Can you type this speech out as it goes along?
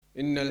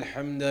إن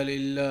الحمد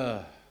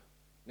لله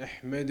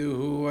نحمده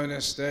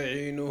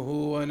ونستعينه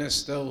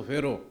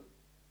ونستغفره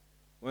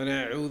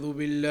ونعوذ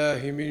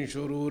بالله من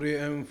شرور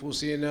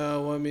أنفسنا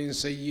ومن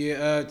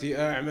سيئات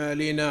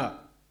أعمالنا.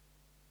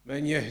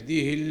 من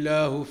يهده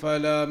الله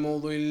فلا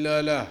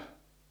مضل له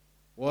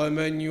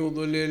ومن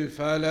يضلل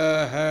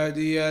فلا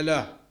هادي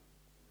له،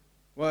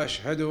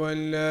 وأشهد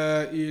أن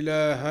لا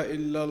إله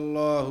إلا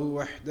الله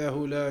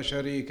وحده لا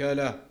شريك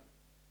له،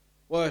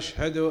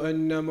 وأشهد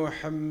أن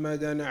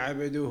محمدًا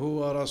عبده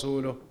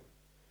ورسوله.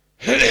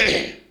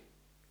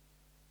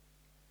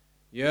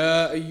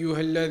 يا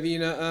أيها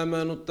الذين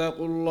آمنوا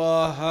اتقوا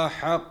الله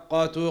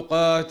حق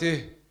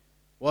تقاته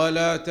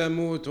ولا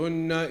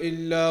تموتن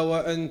إلا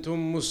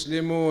وأنتم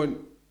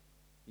مسلمون.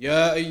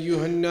 يا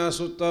أيها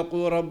الناس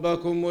اتقوا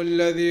ربكم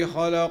الذي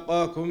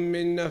خلقكم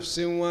من نفس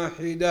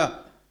واحدة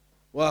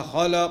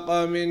وخلق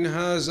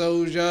منها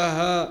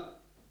زوجها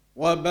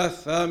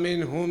وبث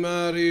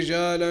منهما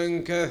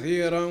رجالا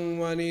كثيرا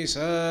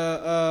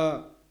ونساء،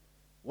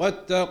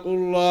 واتقوا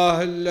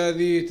الله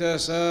الذي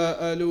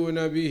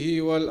تساءلون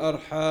به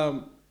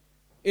والأرحام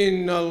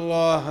إن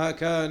الله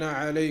كان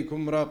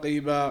عليكم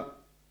رقيبا.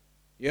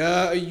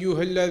 يا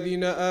أيها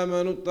الذين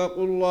آمنوا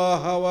اتقوا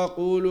الله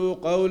وقولوا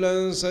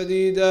قولا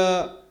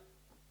سديدا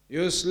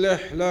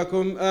يصلح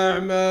لكم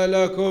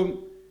أعمالكم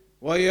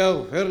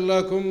ويغفر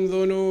لكم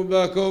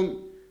ذنوبكم،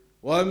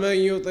 ومن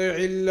يطع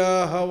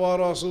الله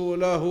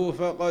ورسوله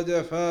فقد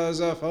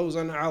فاز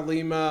فوزا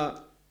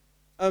عظيما.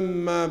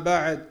 أما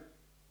بعد،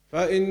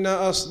 فإن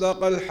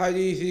أصدق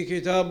الحديث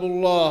كتاب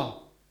الله،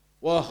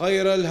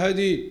 وخير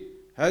الهدي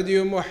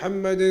هدي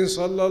محمد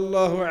صلى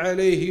الله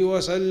عليه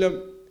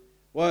وسلم،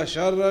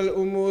 وشر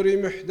الأمور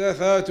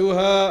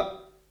محدثاتها،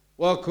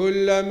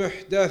 وكل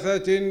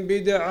محدثة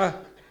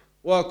بدعة،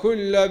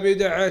 وكل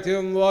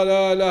بدعة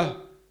ضلالة،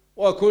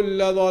 وكل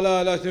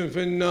ضلالة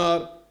في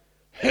النار.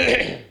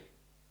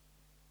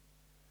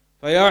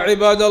 فيا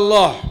عباد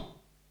الله،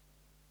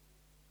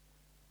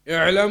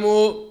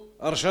 اعلموا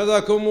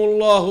أرشدكم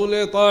الله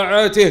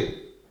لطاعته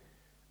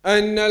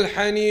أن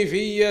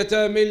الحنيفية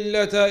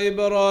ملة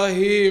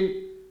إبراهيم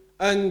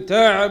أن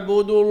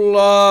تعبدوا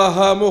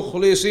الله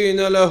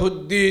مخلصين له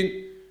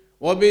الدين،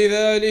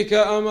 وبذلك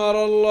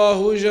أمر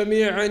الله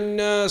جميع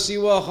الناس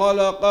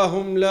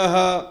وخلقهم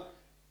لها،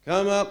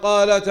 كما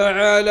قال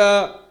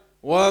تعالى: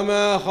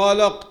 وما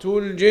خلقت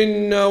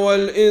الجن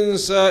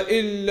والإنس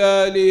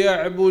إلا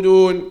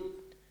ليعبدون.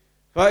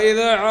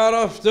 فإذا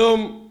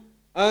عرفتم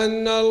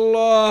أن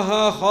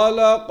الله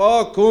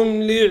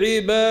خلقكم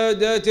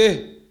لعبادته،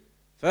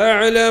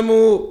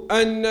 فاعلموا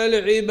أن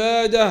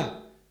العبادة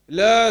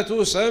لا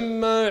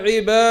تسمى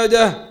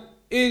عبادة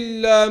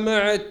إلا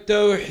مع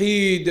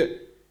التوحيد،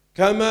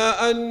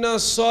 كما أن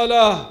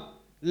الصلاة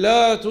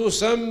لا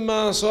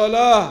تسمى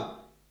صلاة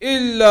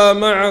إلا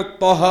مع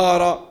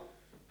الطهارة.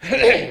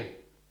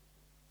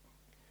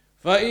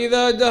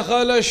 فإذا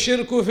دخل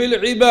الشرك في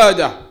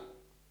العبادة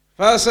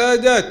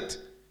فسدت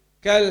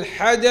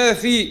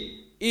كالحدث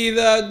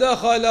إذا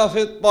دخل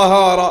في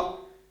الطهارة،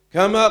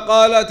 كما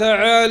قال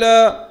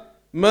تعالى: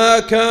 ما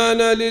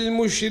كان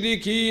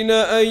للمشركين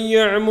أن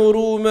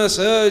يعمروا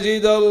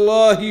مساجد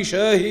الله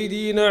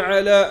شاهدين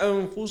على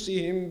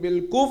أنفسهم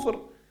بالكفر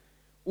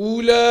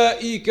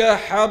أولئك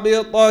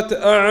حبطت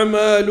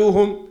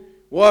أعمالهم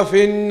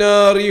وفي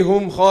النار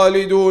هم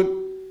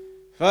خالدون.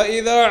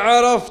 فإذا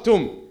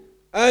عرفتم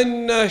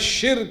أن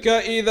الشرك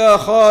إذا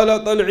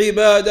خالط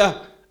العبادة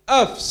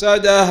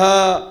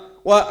أفسدها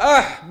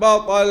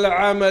وأحبط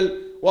العمل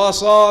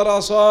وصار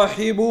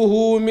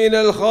صاحبه من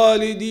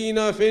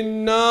الخالدين في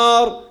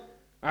النار،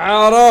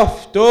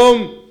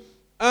 عرفتم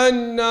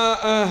أن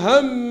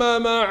أهم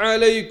ما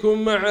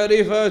عليكم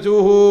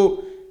معرفته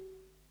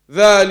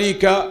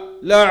ذلك،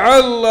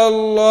 لعل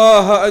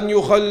الله أن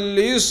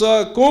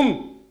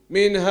يخلصكم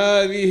من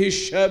هذه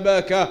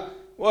الشبكة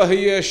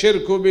وهي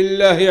شرك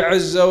بالله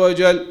عز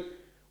وجل،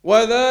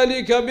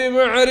 وذلك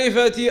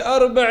بمعرفة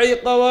 4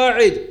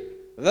 قواعد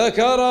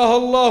ذكرها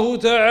الله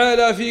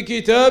تعالى في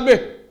كتابه.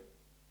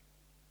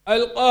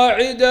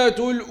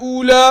 القاعدة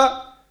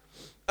الأولى: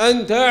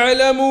 أن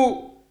تعلموا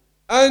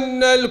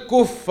أن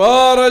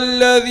الكفار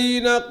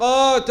الذين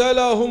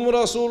قاتلهم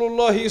رسول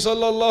الله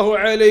صلى الله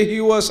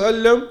عليه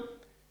وسلم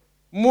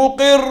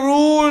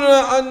مقرون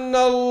أن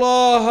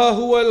الله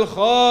هو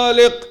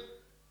الخالق،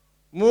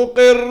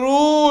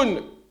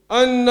 مقرون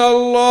أن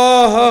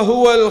الله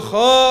هو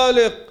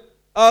الخالق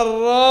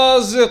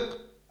الرازق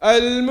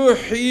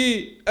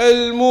المحيي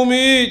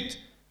المميت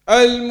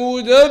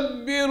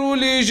المدبر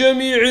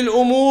لجميع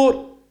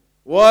الأمور،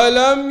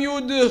 ولم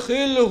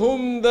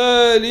يدخلهم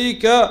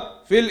ذلك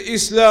في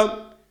الإسلام.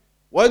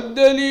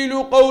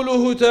 والدليل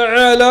قوله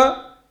تعالى: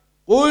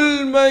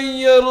 قل من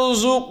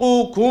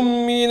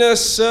يرزقكم من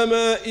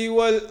السماء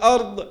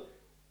والأرض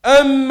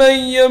أم من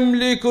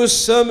يملك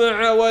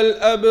السمع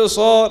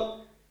والأبصار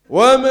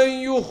ومن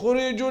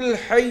يخرج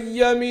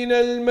الحي من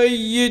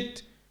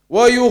الميت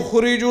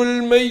ويخرج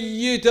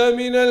الميت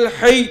من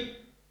الحي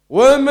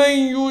ومن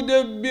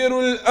يدبر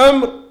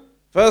الأمر،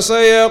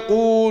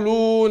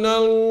 فسيقولون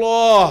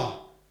الله،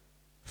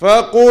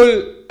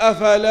 فقل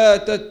أفلا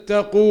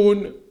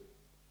تتقون.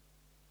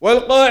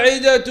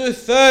 والقاعدة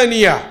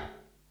الثانية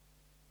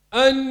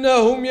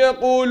أنهم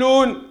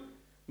يقولون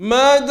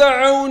ما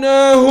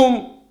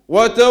دعوناهم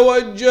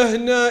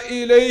وتوجهنا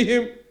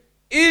إليهم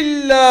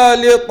إلا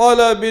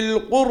لطلب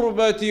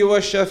القربة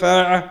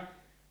والشفاعة،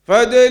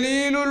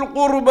 فدليل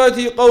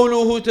القربة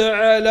قوله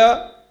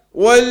تعالى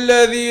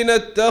والذين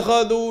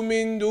اتخذوا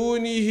من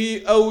دونه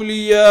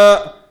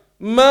أولياء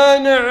ما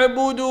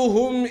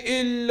نعبدهم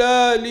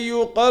إلا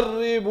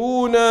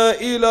ليقربونا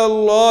إلى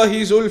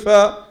الله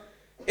زلفى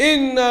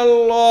إن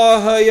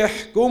الله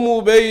يحكم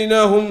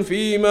بينهم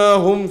فيما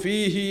هم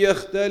فيه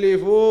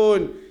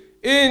يختلفون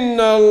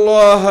إن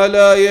الله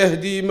لا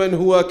يهدي من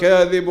هو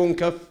كاذب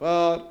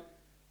كفار.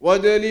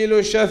 ودليل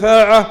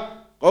الشفاعة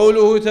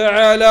قوله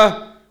تعالى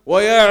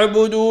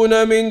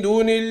ويعبدون من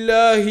دون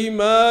الله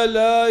ما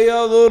لا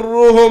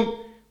يضرهم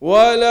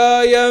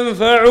ولا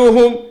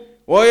ينفعهم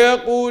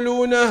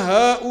ويقولون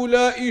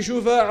هؤلاء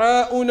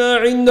شفعاؤنا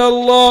عند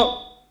الله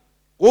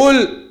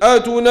قل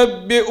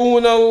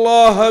أتنبئون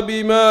الله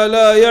بما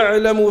لا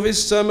يعلم في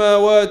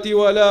السماوات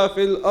ولا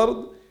في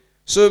الأرض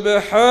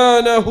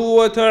سبحانه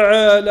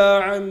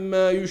وتعالى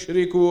عما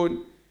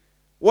يشركون.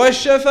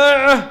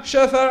 والشفاعة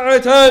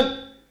شفاعتان،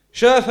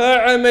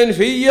 شفاعة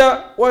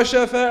منفية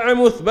وشفاعة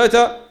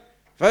مثبتة.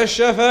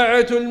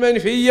 فالشفاعة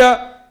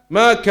المنفية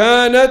ما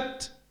كانت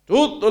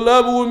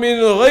تطلب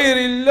من غير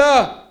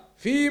الله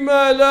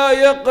فيما لا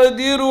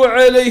يقدر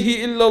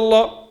عليه إلا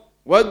الله،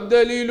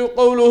 والدليل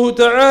قوله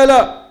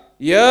تعالى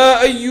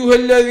يا أيها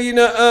الذين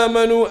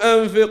آمنوا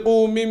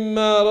أنفقوا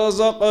مما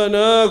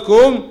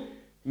رزقناكم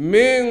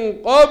من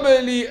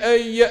قبل أن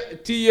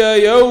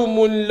يأتي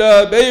يوم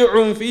لا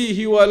بيع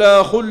فيه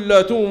ولا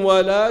خلة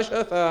ولا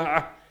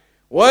شفاعة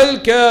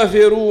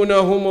والكافرون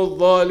هم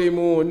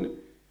الظالمون.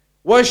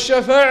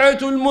 والشفاعة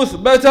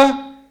المثبتة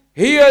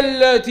هي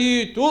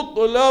التي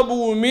تطلب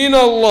من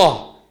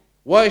الله،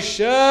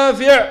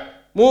 والشافع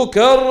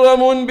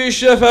مكرم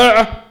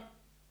بالشفاعة،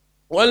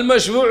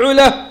 والمشفوع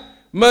له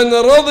من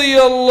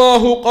رضي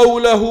الله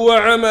قوله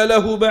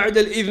وعمله بعد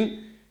الإذن،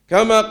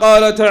 كما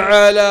قال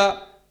تعالى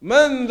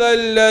من ذا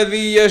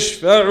الذي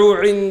يشفع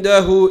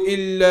عنده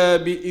إلا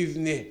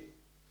بإذنه.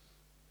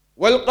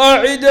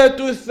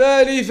 والقاعدة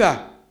الثالثة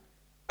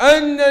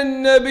أن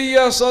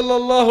النبي صلى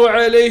الله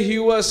عليه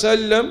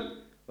وسلم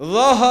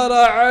ظهر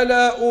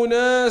على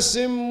أناس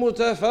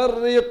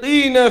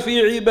متفرقين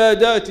في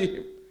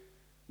عباداتهم،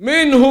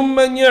 منهم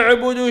من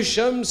يعبد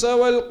الشمس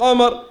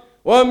والقمر،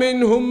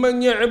 ومنهم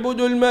من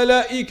يعبد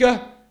الملائكة،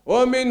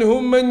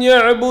 ومنهم من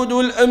يعبد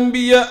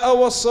الأنبياء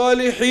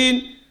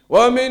والصالحين،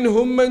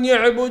 ومنهم من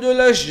يعبد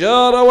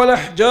الأشجار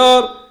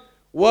والأحجار،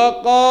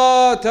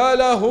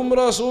 وقاتلهم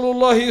رسول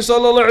الله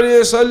صلى الله عليه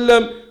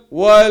وسلم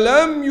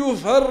ولم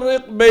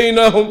يفرق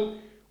بينهم.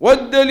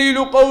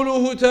 والدليل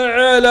قوله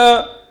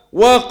تعالى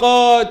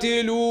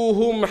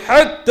وقاتلوهم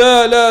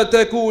حتى لا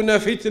تكون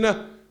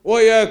فتنة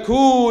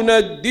ويكون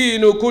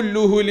الدين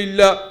كله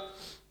لله.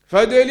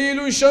 فدليل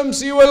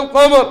الشمس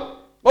والقمر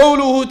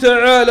قوله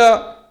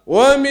تعالى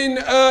ومن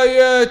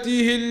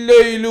آياته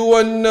الليل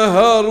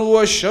والنهار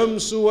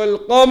والشمس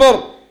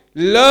والقمر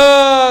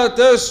لا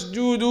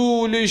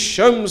تسجدوا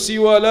للشمس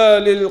ولا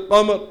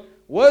للقمر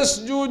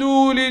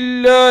واسجدوا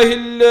لله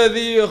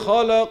الذي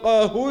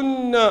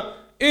خلقهن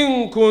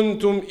إن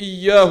كنتم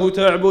إياه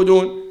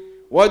تعبدون.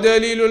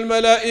 ودليل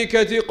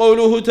الملائكة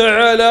قوله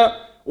تعالى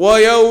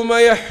ويوم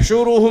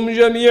يحشرهم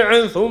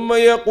جميعا ثم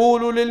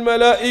يقول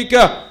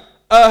للملائكة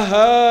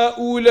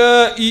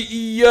أهؤلاء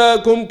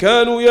إياكم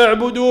كانوا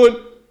يعبدون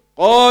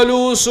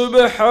قالوا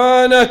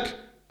سبحانك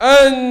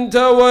أنت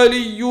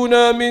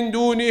ولينا من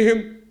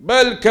دونهم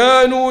بل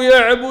كانوا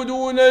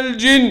يعبدون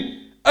الجن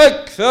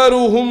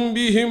أكثرهم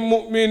بهم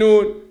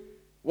مؤمنون.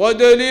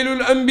 ودليل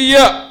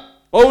الأنبياء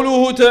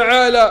قوله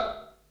تعالى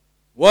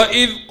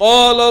وإذ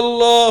قال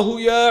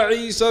الله يا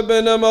عيسى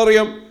بن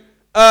مريم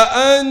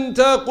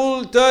أأنت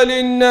قلت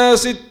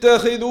للناس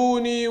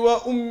اتخذوني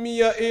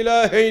وأمي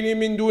إلهين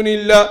من دون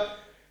الله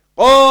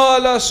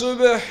قال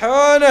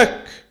سبحانك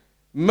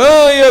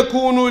ما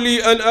يكون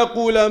لي أن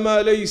أقول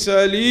ما ليس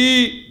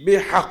لي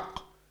بحق.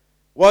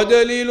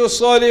 ودليل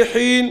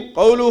الصالحين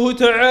قوله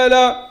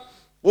تعالى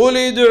قل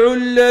ادعوا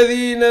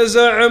الذين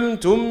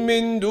زعمتم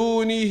من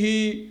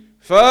دونه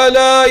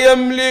فلا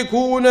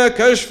يملكون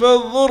كشف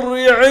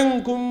الضر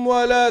عنكم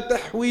ولا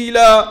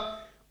تحويلا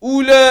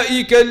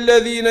أولئك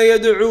الذين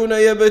يدعون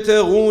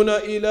يبتغون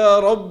إلى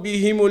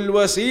ربهم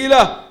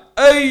الوسيلة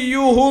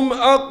أيهم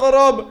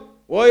أقرب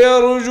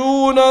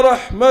ويرجون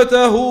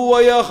رحمته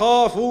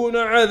ويخافون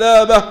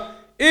عذابه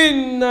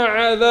إن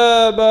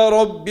عذاب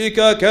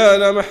ربك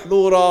كان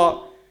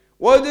محذورا.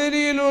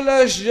 ودليل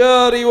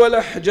الأشجار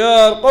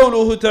والأحجار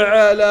قوله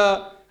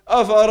تعالى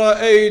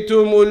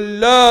أفرأيتم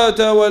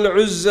اللات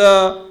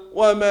والعزى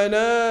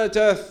ومناة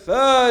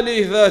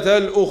الثالثة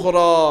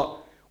الأخرى.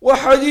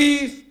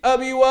 وحديث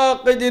أبي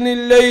واقد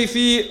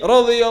الليثي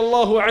رضي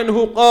الله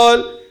عنه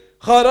قال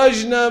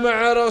خرجنا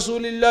مع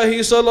رسول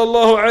الله صلى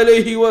الله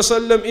عليه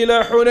وسلم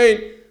إلى حنين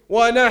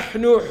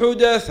ونحن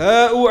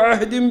حدثاء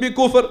عهد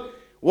بكفر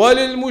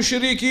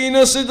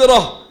وللمشركين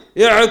سدرة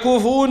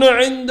يعكفون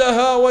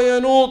عندها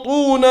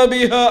وينوطون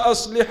بها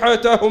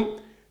أسلحتهم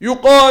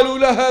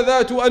يقال لها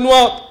ذات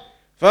أنواط.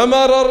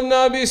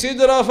 فمررنا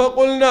بسدرة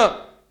فقلنا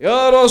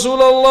يا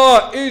رسول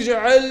الله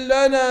اجعل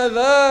لنا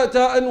ذات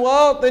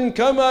أنواط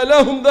كما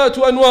لهم ذات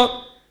أنواط.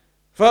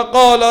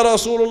 فقال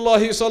رسول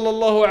الله صلى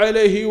الله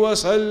عليه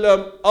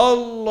وسلم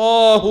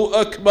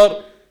الله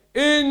أكبر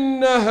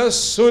إنها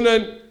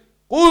السنن.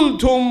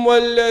 قلتم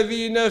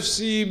والذي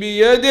نفسي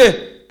بيده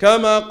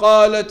كما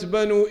قالت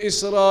بنو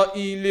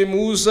إسرائيل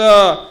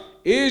لموسى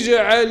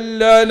اجعل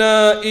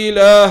لنا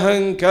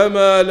إلها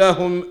كما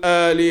لهم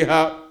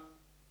آلهة.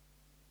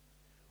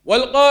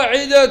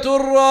 والقاعدة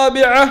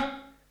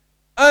الرابعة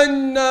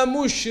أن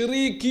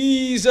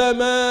مشركي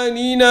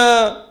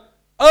زماننا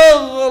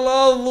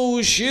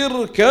أغلظ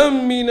شركا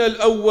من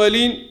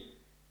الأولين،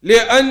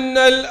 لأن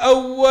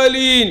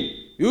الأولين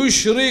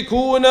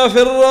يشركون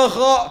في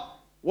الرخاء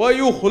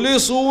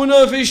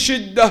ويخلصون في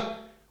الشدة،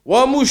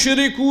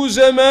 ومشركو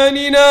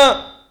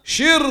زماننا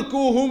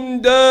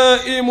شركهم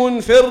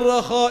دائم في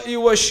الرخاء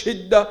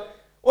والشدة.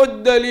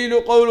 والدليل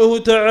قوله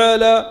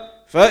تعالى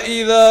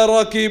فإذا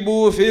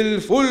ركبوا في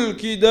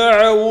الفلك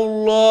دعوا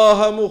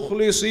الله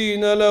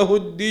مخلصين له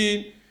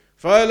الدين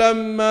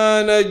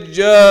فلما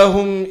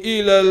نجاهم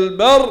إلى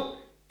البر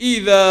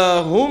إذا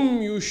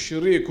هم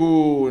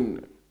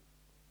يشركون.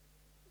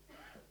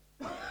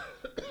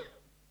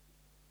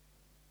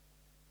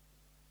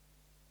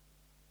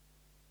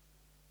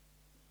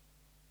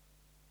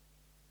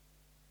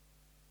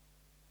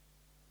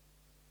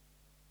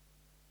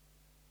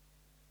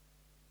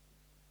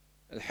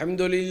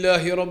 الحمد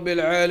لله رب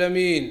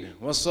العالمين،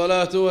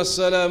 والصلاة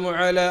والسلام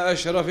على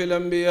أشرف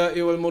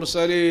الأنبياء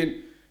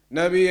والمرسلين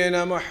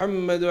نبينا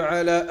محمد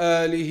وعلى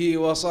آله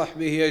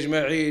وصحبه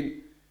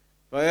أجمعين.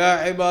 فيا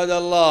عباد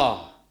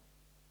الله,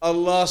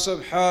 Allah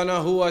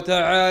subhanahu wa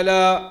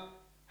ta'ala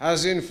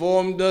has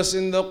informed us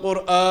in the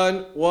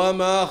Quran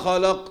وَمَا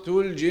خَلَقْتُ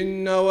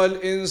الْجِنَّ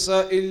وَالْإِنسَ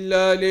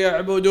إِلَّا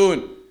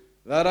لِيَعْبُدُونَ,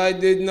 that I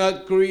did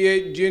not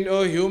create jinn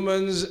or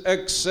humans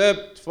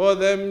except for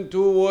them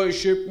to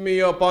worship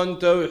me upon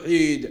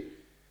Tawheed.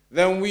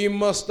 Then we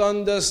must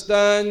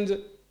understand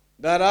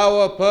that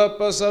our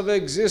purpose of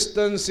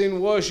existence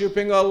in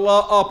worshipping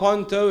Allah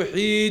upon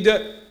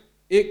Tawheed,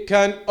 it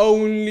can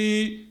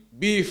only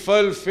be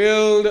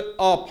fulfilled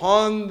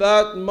upon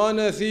that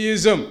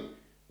monotheism.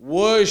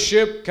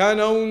 Worship can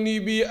only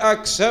be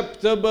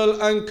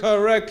acceptable and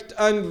correct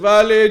and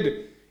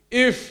valid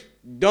if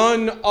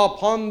done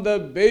upon the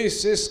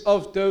basis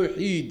of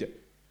Tawheed.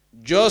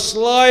 Just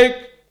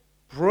like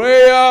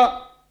prayer,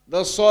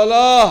 the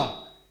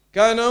salah,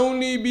 can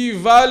only be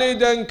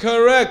valid and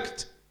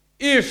correct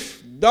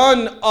if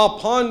done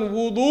upon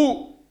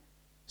wudu.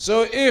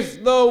 So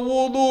if the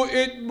wudu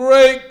it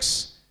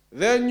breaks,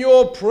 then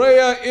your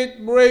prayer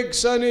it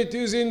breaks and it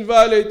is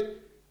invalid.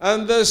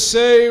 And the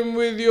same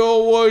with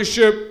your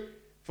worship.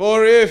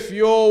 For if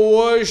your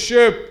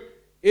worship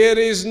it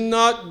is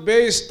not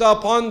based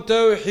upon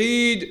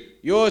Tawheed,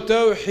 your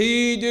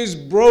Tawheed is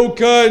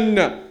broken.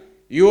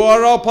 You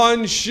are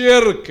upon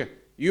shirk.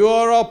 You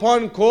are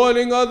upon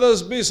calling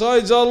others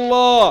besides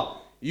Allah.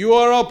 You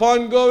are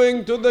upon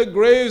going to the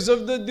graves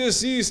of the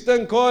deceased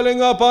and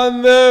calling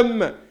upon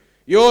them.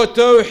 Your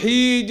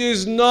Tawheed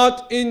is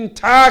not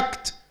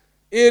intact.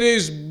 It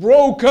is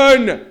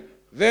broken.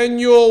 Then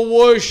your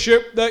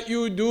worship that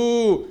you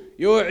do,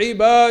 your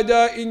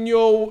ibadah in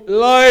your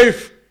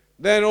life,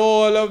 then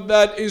all of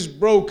that is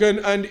broken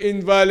and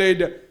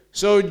invalid.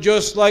 So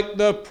just like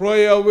the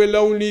prayer will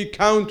only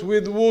count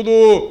with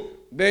wudu,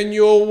 then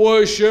your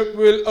worship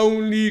will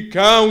only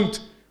count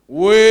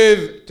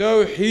with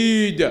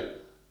Tawheed.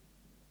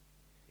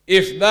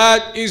 If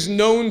that is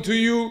known to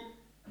you,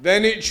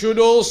 then it should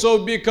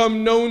also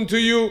become known to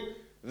you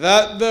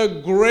that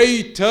the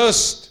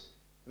greatest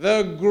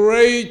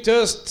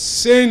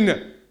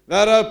sin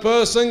that a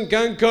person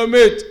can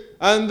commit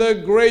and the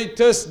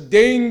greatest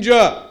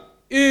danger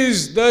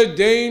is the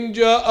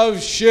danger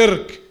of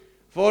shirk.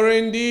 For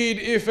indeed,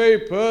 if a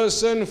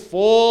person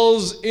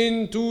falls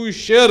into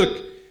shirk,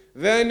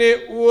 then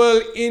it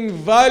will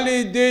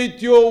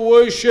invalidate your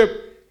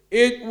worship.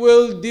 It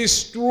will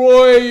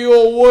destroy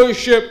your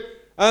worship,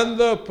 and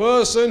the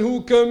person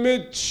who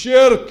commits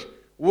shirk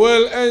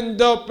will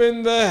end up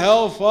in the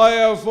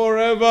hellfire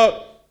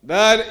forever.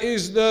 That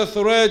is the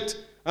threat,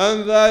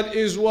 and that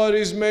is what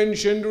is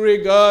mentioned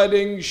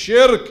regarding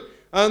shirk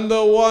and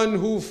the one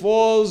who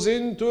falls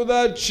into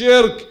that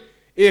shirk.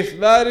 If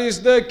that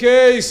is the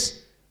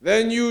case,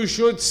 then you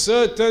should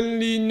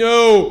certainly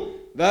know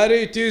that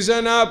it is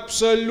an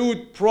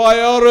absolute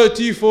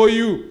priority for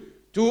you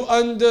to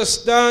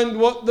understand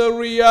what the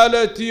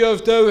reality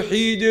of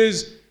Tawheed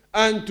is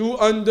and to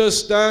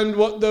understand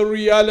what the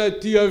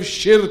reality of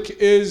shirk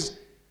is.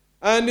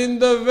 And in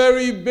the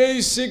very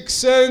basic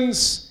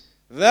sense,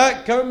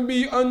 that can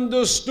be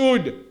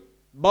understood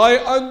by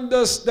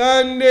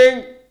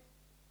understanding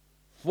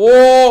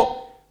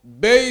 4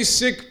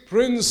 basic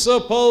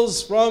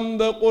principles from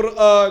the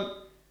Quran.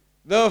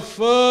 The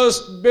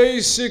first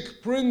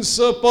basic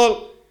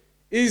principle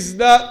is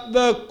that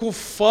the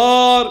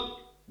kuffar,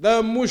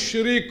 the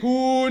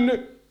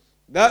mushrikun,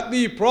 that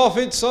the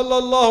Prophet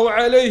sallallahu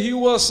alaihi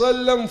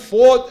wasallam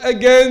fought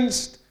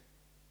against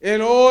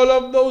in all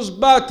of those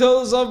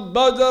battles of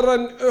Badr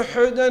and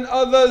Uhud and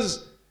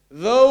others,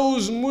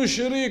 those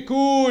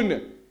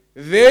mushrikun,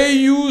 they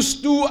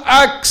used to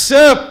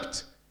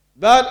accept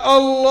that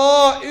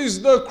Allah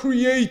is the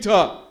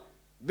creator.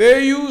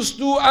 They used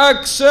to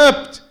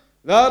accept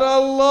that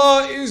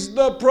Allah is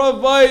the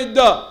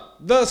provider,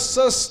 the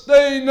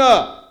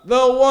sustainer,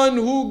 the one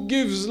who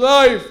gives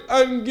life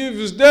and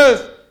gives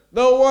death,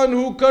 the one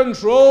who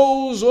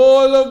controls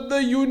all of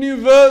the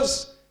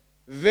universe.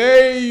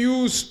 They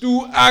used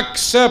to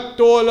accept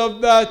all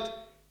of that,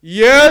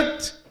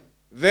 yet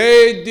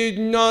they did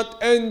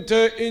not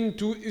enter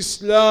into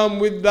Islam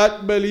with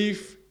that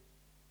belief.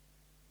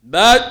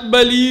 That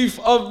belief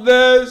of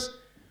theirs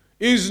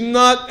is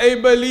not a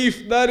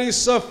belief that is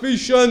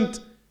sufficient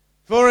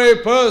for a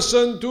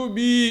person to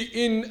be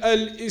in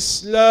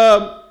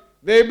Al-Islam.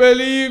 They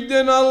believed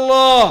in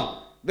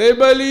Allah. They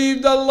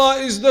believed Allah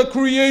is the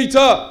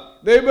creator.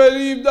 They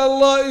believed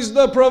Allah is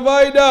the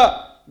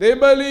provider. They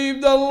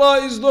believed Allah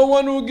is the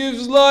one who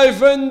gives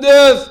life and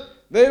death.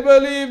 They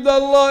believed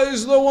Allah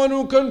is the one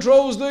who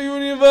controls the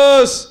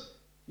universe.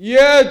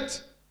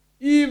 Yet,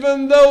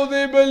 even though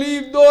they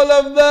believed all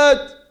of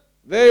that,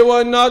 they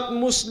were not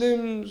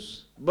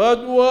Muslims.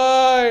 But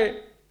why?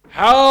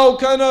 How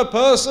can a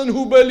person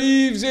who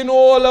believes in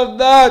all of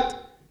that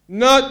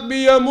not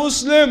be a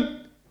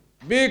Muslim?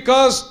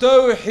 Because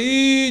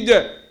Tawheed,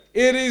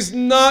 it is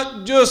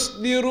not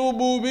just the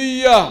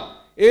Rububiyyah.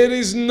 It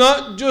is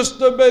not just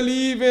to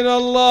believe in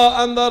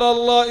Allah and that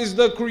Allah is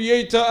the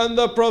creator and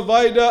the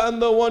provider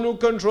and the one who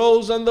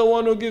controls and the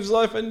one who gives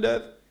life and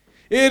death.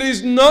 It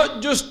is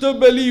not just to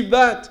believe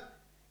that.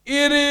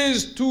 It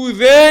is to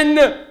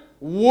then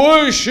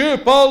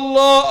worship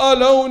Allah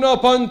alone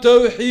upon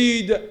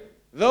Tawheed.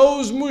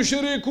 Those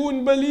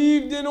mushrikun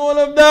believed in all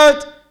of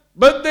that,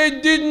 but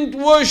they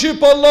didn't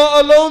worship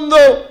Allah alone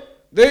though.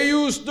 They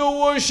used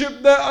to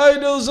worship their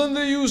idols and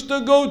they used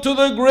to go to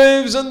the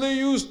graves and they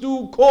used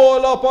to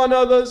call upon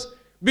others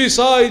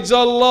besides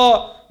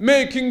Allah,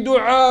 making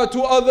dua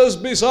to others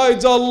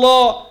besides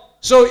Allah.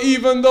 So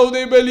even though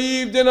they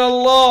believed in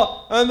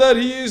Allah and that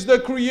He is the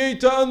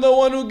creator and the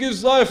one who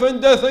gives life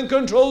and death and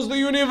controls the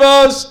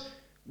universe,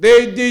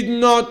 they did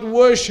not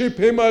worship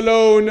Him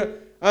alone,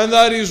 and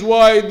that is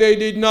why they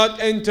did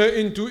not enter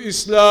into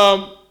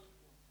Islam.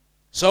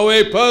 So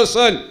a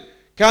person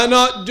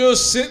cannot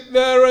just sit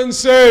there and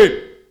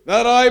say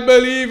that I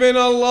believe in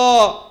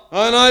Allah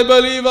and I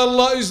believe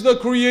Allah is the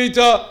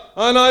creator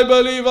and I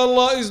believe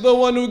Allah is the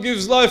one who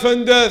gives life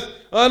and death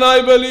and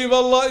I believe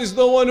Allah is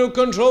the one who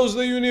controls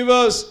the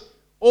universe.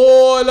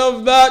 All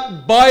of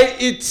that by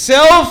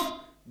itself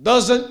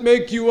doesn't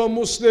make you a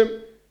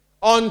Muslim.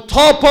 On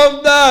top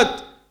of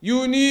that,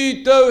 you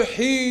need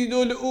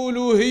Tawheedul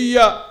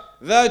Uluhiyyah,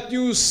 that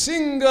you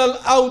single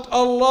out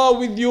Allah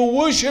with your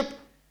worship.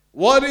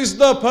 What is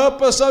the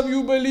purpose of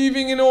you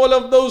believing in all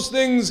of those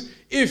things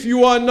if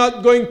you are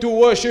not going to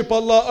worship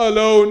Allah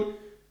alone?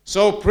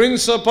 So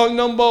principle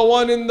number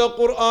one in the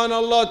Quran,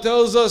 Allah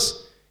tells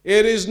us,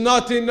 it is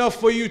not enough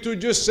for you to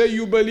just say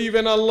you believe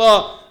in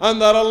Allah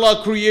and that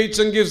Allah creates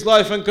and gives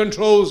life and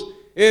controls.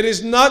 It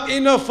is not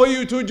enough for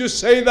you to just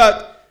say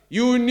that.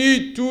 You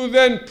need to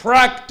then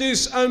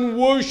practice and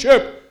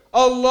worship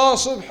Allah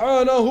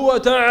subhanahu wa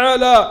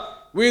ta'ala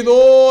with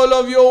all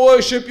of your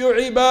worship, your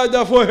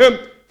ibadah for Him,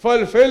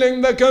 fulfilling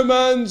the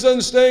commands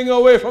and staying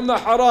away from the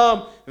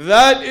haram.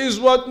 That is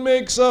what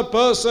makes a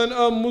person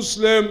a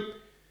Muslim.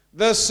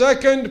 The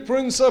second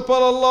principle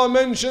Allah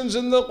mentions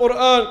in the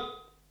Quran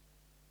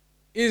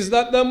is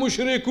that the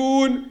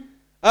mushrikun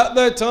at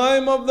the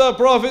time of the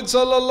Prophet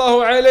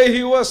sallallahu alaihi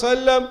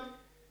wasallam,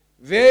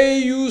 they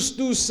used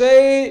to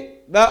say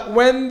that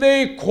when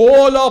they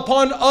call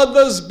upon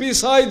others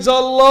besides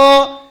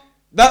Allah,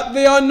 that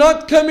they are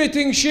not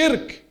committing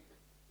shirk.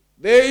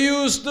 They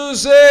used to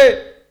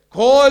say,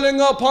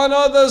 calling upon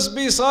others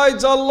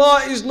besides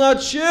Allah is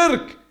not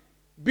shirk,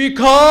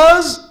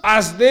 because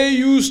as they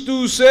used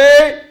to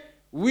say,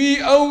 we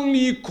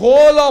only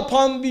call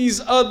upon these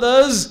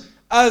others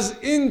as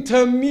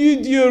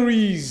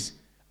intermediaries,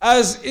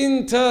 as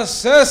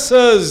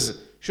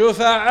intercessors,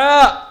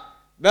 shufa'a,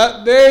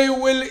 that they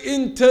will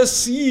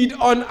intercede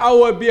on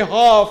our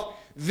behalf.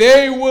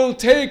 They will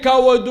take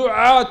our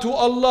dua to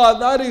Allah.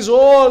 That is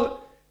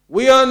all.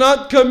 We are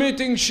not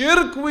committing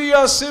shirk. We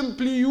are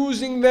simply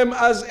using them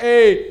as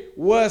a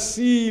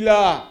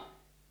wasila.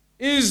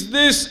 Is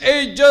this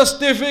a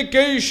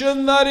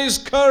justification that is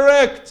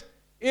correct?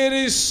 It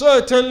is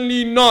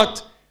certainly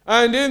not.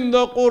 And in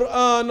the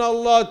Quran,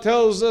 Allah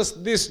tells us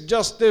this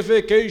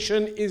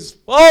justification is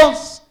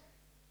false.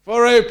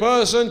 For a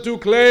person to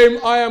claim,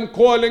 I am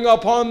calling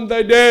upon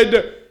the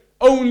dead,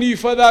 only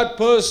for that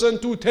person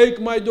to take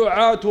my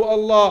dua to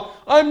Allah.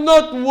 I'm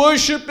not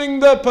worshipping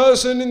the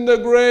person in the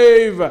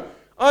grave.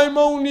 I'm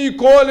only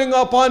calling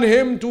upon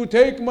him to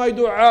take my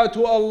dua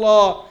to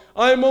Allah.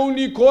 I'm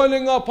only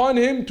calling upon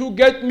him to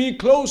get me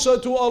closer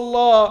to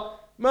Allah.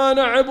 ما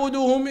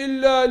نعبدهم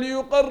إلا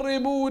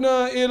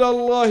ليقربونا إلى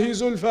الله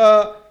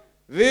زلفى.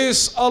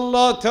 This,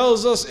 Allah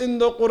tells us in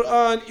the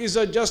Quran, is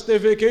a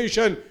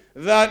justification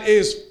that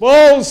is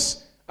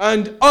false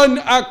and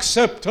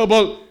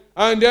unacceptable.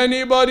 And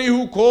anybody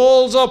who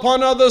calls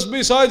upon others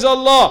besides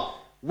Allah,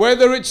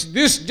 whether it's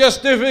this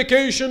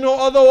justification or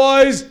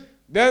otherwise,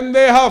 then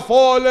they have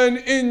fallen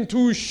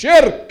into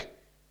shirk.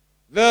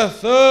 The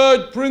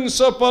third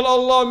principle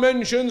Allah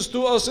mentions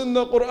to us in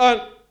the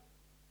Quran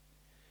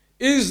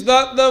is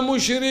that the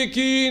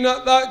mushrikeen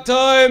at that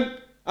time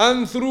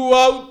and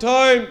throughout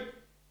time,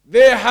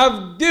 they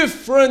have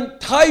different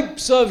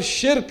types of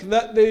shirk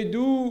that they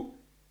do.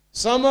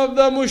 Some of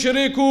the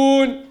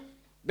mushrikun,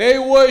 they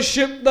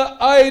worship the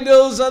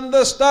idols and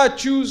the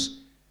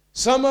statues.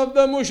 Some of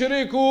the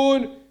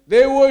mushrikun,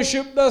 they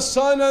worship the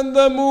sun and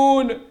the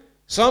moon.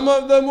 Some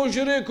of the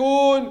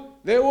mushrikun,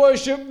 they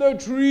worship the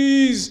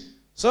trees.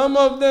 Some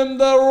of them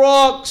the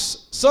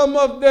rocks. Some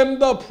of them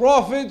the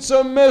prophets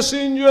and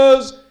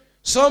messengers.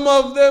 Some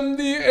of them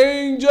the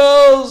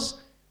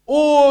angels.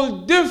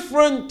 All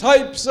different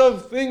types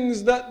of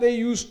things that they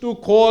used to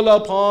call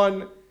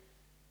upon.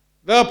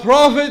 The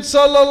Prophet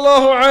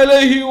sallallahu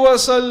alaihi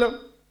wasallam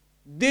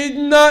did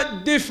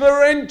not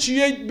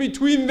differentiate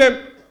between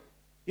them.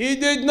 He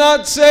did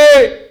not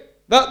say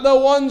that the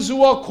ones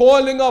who are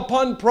calling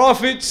upon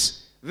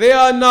prophets, they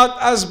are not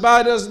as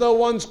bad as the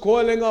ones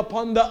calling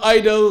upon the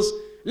idols.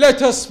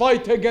 Let us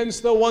fight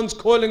against the ones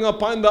calling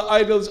upon the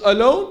idols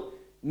alone.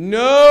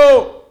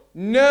 No,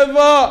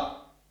 never.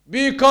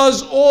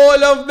 Because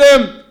all of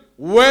them,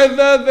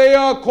 whether they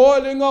are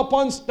calling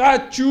upon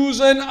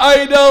statues and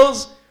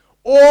idols,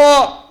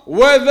 or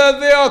whether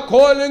they are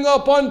calling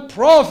upon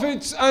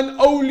prophets and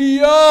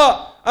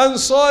awliya and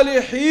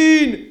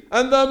salihin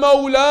and the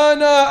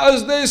Mawlana,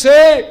 as they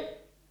say,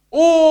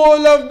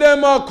 all of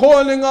them are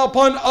calling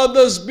upon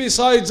others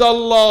besides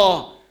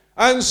Allah.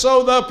 And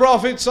so the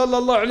Prophet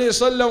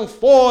ﷺ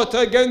fought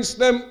against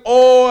them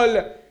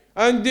all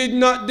and did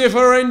not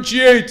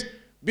differentiate.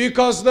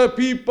 Because the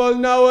people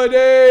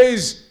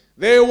nowadays,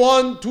 they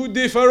want to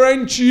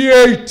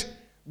differentiate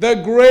the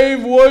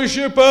grave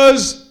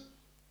worshippers,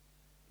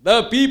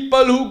 the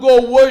people who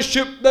go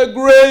worship the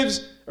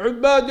graves,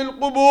 Ubad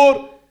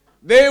al-Qubur.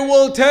 They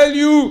will tell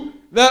you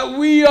that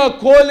we are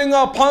calling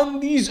upon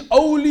these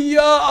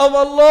awliya of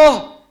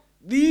Allah.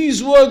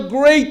 These were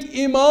great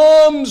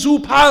imams who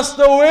passed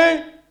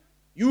away.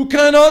 You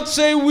cannot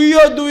say we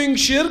are doing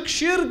shirk.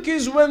 Shirk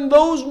is when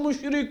those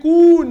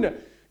mushrikun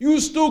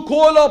used to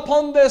call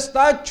upon their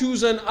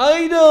statues and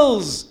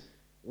idols.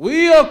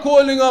 We are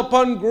calling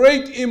upon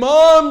great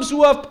imams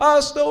who have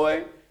passed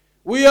away.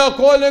 We are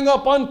calling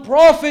upon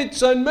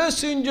prophets and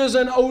messengers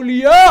and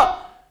awliya.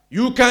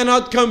 You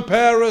cannot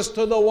compare us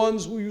to the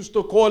ones who used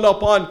to call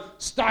upon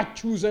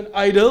statues and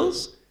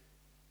idols.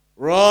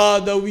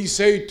 Rather, we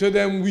say to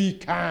them, we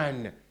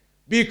can.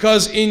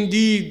 Because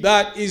indeed,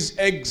 that is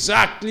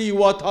exactly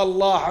what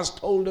Allah has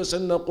told us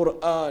in the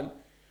Quran.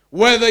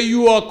 Whether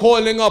you are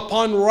calling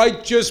upon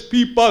righteous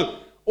people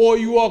or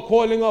you are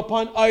calling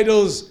upon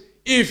idols,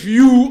 if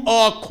you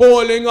are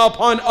calling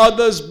upon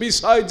others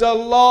besides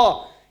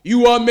Allah,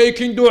 you are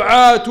making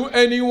dua to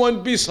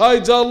anyone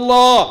besides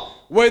Allah,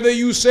 whether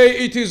you say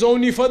it is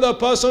only for the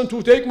person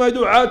to take my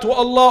dua to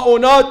Allah or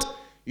not,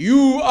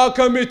 you are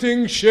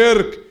committing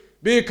shirk.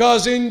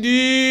 Because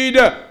indeed,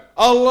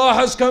 Allah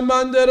has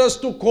commanded us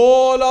to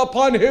call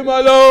upon Him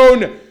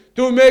alone,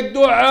 to make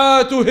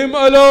dua to Him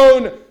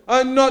alone,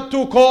 and not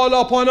to call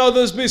upon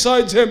others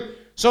besides Him.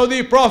 So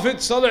the Prophet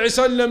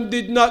ﷺ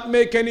did not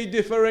make any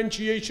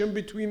differentiation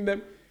between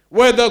them.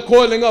 Whether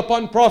calling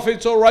upon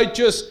prophets or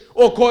righteous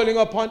or calling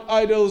upon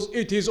idols,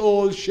 it is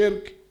all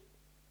shirk.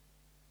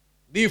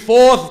 The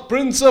fourth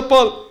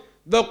principle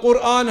the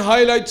Quran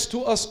highlights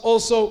to us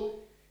also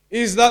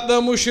is that the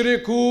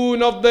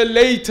mushrikun of the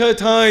later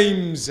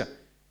times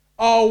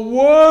are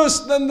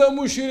worse than the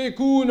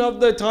mushrikun of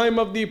the time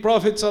of the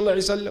Prophet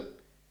ﷺ.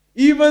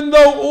 Even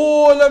though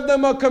all of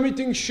them are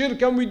committing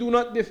shirk and we do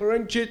not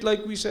differentiate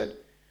like we said.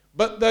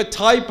 But the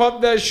type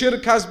of their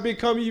shirk has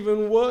become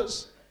even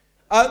worse.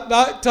 At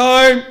that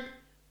time,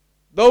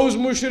 those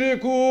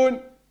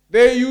mushrikun,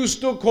 they used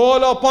to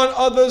call upon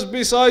others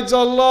besides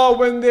Allah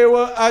when they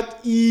were at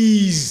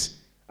ease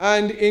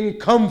and in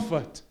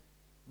comfort.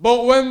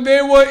 But when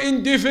they were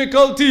in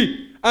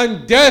difficulty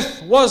and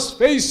death was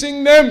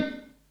facing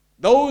them,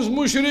 those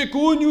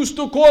mushrikun used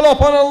to call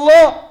upon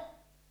Allah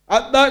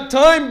at that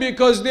time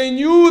because they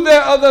knew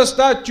their other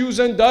statues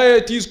and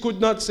deities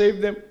could not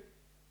save them.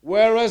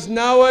 Whereas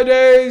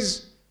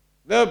nowadays,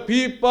 the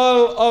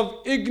people of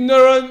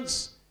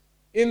ignorance,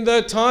 in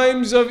the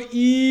times of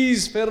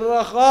ease,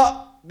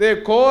 firraha,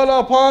 they call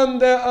upon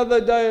their other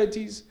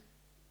deities.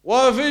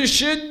 وَفِي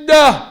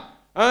الشِّدَّةِ,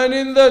 and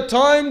in the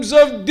times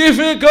of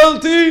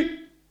difficulty,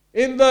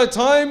 in the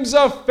times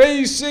of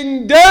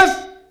facing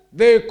death,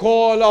 they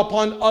call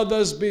upon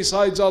others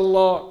besides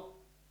Allah.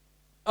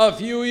 A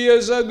few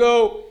years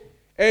ago,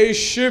 a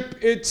ship,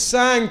 it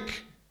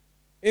sank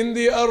in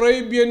the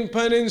Arabian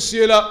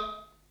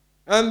Peninsula,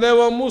 and there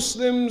were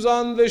Muslims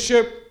on the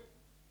ship.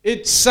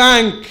 it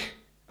sank,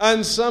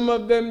 and some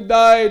of them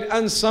died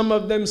and some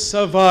of them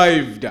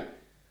survived.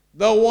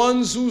 The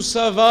ones who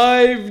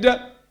survived,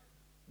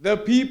 the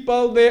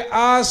people, they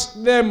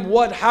asked them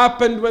what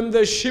happened when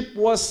the ship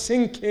was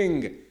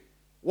sinking.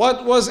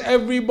 What was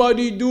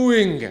everybody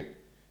doing?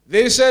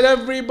 They said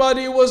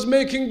everybody was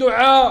making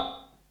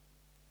dua.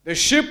 The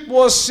ship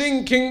was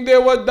sinking, they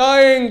were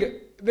dying.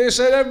 They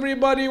said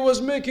everybody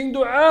was making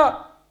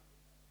dua.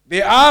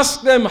 They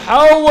asked them,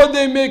 how were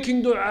they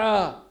making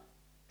dua?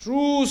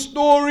 True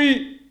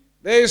story.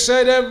 They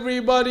said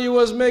everybody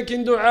was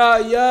making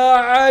dua.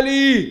 Ya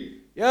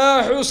Ali,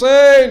 Ya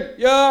Hussein,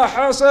 Ya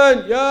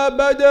Hassan, Ya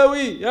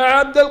Badawi,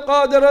 Ya Abdul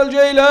Qadir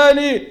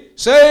al-Jailani,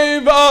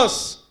 save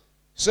us,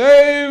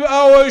 save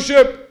our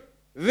ship.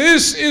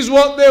 This is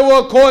what they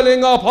were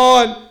calling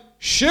upon.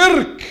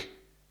 Shirk.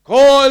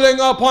 Calling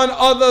upon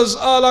others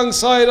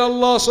alongside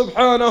Allah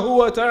subhanahu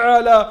wa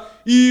ta'ala,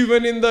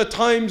 even in the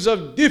times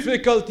of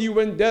difficulty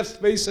when death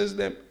faces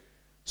them.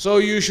 So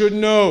you should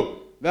know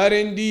that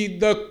indeed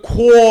the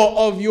core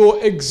of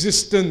your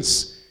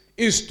existence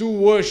is to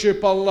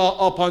worship Allah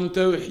upon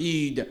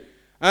Tawheed.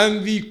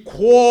 And the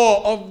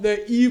core of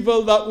the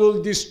evil that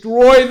will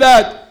destroy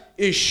that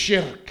is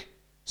shirk.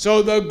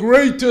 So the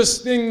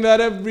greatest thing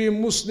that every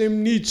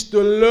Muslim needs to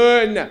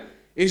learn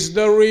is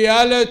the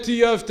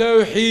reality of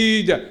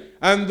Tawheed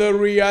and the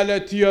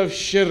reality of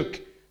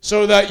shirk,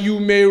 so that you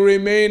may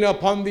remain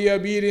upon the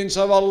obedience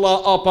of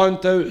Allah upon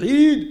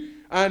Tawheed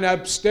and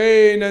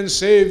abstain and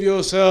save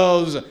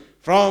yourselves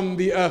from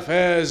the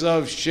affairs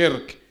of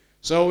shirk.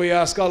 So we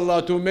ask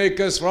Allah to make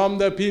us from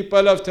the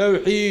people of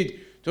Tawheed,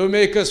 to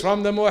make us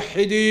from the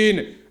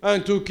muwahhideen,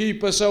 and to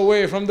keep us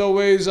away from the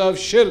ways of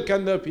shirk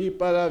and the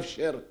people of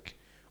shirk.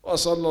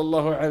 وصلى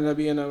الله على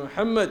نبينا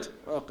محمد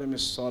وأقم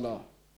الصلاة.